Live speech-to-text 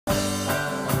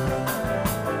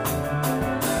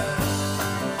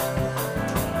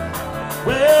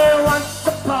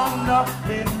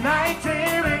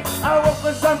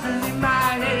bumping in my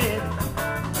head.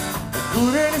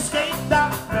 Couldn't escape the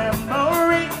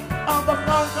memory of the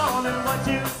phone call and what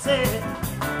you said.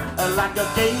 Like a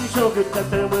game show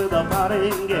contestant with a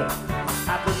parting gift.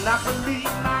 I could not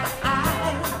believe my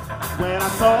eyes when I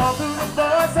saw through the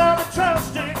voice of a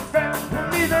trusted friend who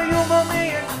neither humor me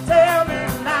and tell me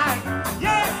lies.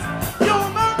 Yes,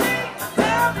 humor me,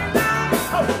 tell me lies.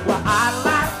 Oh, well, I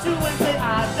lie to and say I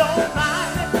don't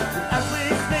mind it. As we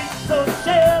speak, so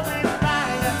shall we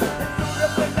find it. And soon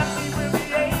as we're lucky, we'll be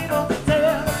able to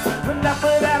tell. Enough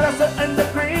without a certain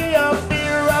degree of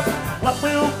fear of what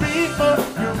will be for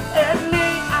you and me.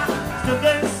 I still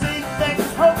can see things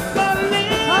hopefully.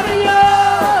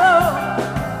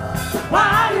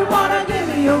 Why you wanna give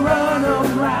me a run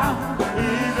around?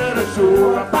 Is it a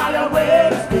surefire way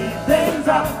to speed things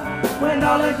up when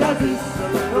all it does is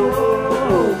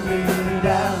slow me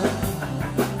down?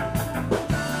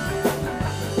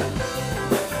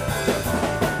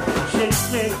 Shake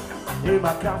me in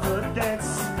my confidence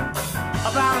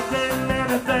about a great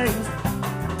many things.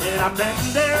 And I've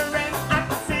been there and I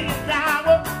can see it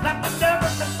now, like a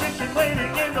nervous magician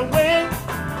waiting in the wing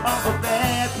of a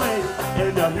bad place.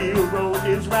 And the hero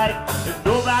is right, and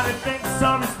nobody thinks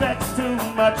or respects too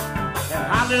much. And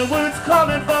Hollywood's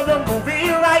calling for the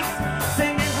movie rights,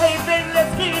 singing, hey baby,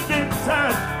 let's keep in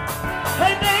touch.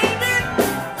 Hey baby,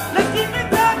 let's keep in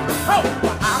touch. Oh,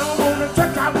 well, I don't want to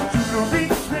touch, I want you to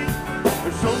reach me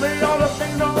and show me all the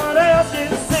things no one else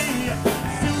can see.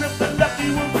 Soon if the lucky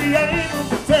will be able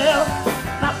to tell,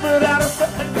 not without a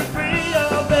certain degree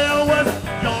of there was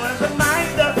your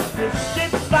reminder. This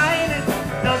shit's fine, it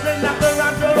doesn't have to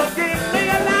run, so give me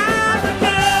a line to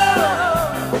tell.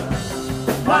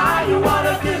 Why you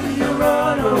wanna give me a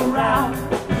run around?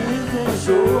 Is it a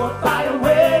surefire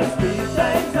way to speed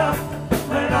things up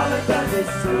when all it does is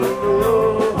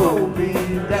slow me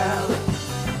down?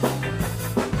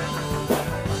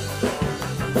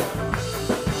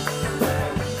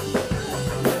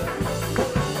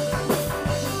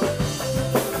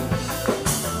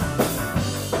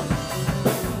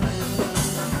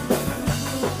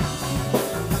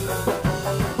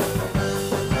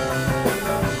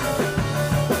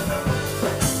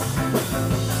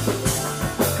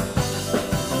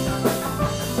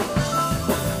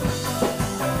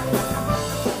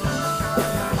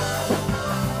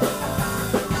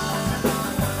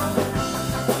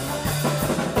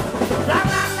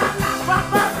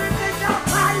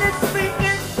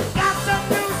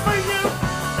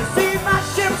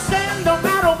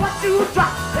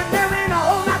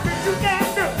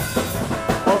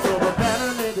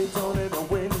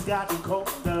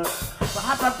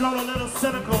 I've grown a little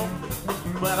cynical,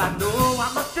 but I know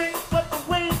I must drink what the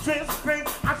waitress brings.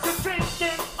 I should drink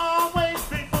and always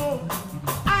be full.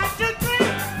 I should drink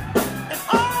and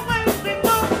always be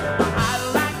full. I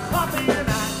like coffee and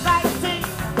I like tea,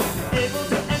 able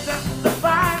to enter the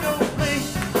final plea.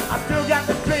 I still got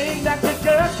the dream that you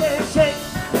just can't shake.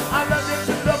 I love you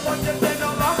to the point that they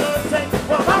no longer take.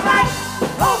 Well, alright,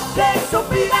 okay, so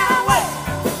be that way.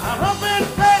 I hope and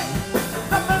pray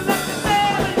nothing left to say.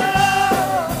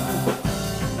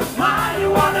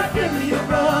 Give me a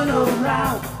run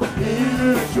around. Is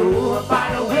it a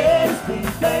surefire way to speed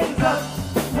things up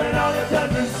when all it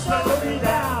does is slow me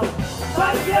down?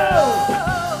 But you,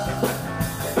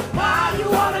 why you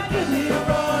wanna give me a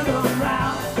run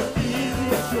around? Is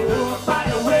it a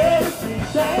surefire way to speed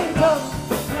things up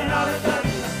when all it does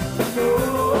is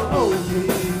slow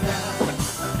me down?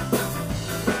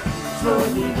 Slow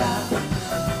me down.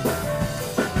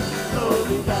 Slow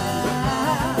me down.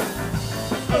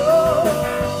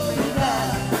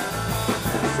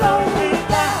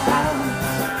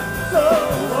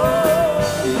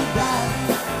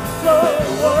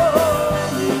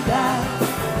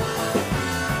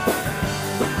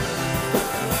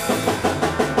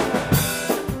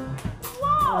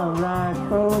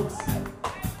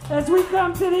 As we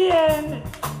come to the end,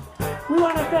 we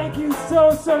want to thank you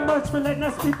so much for letting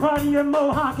us be part of your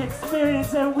Mohonk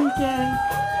experience and weekend.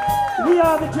 We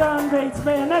are the John Bates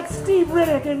Band. That's Steve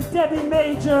Riddick and Debbie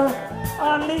Major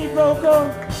on lead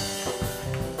vocal.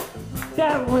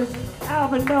 That was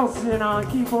Alvin Nelson on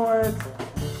keyboards,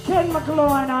 Ken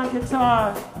McLaurin on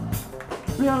guitar,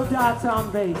 Bill Dotz on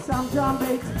bass. I'm John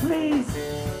Bates. Please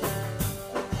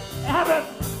have a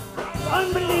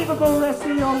unbelievable rest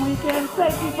of your weekend.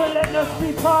 Thank you for letting us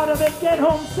be part of it. Get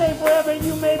home safe wherever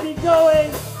you may be going.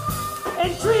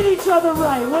 And treat each other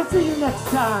right. We'll see you next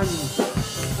time.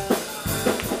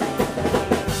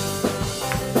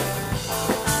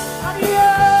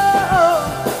 Adios.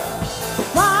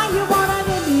 Why you wanna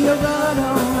give me a run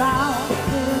around?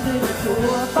 Is it a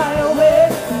surefire way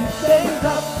to keep things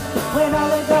up when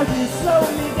all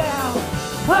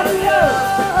Honey,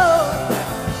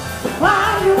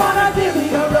 why you wanna give me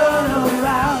a run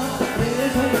around? It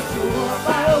isn't sure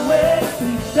by the way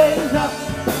these days up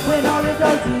when all it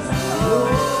does is slow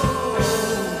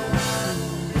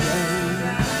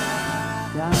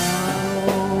down.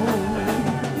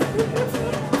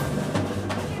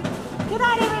 Good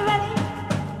night, everybody.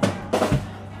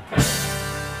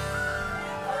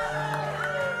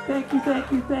 Thank you,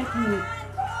 thank you, thank you.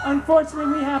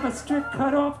 Unfortunately, we have a strict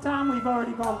cutoff time. We've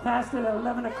already gone past it at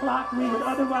 11 o'clock. We would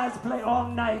otherwise play all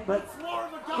night, but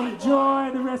enjoy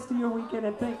the rest of your weekend,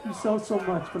 and thank you so, so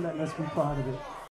much for letting us be part of it.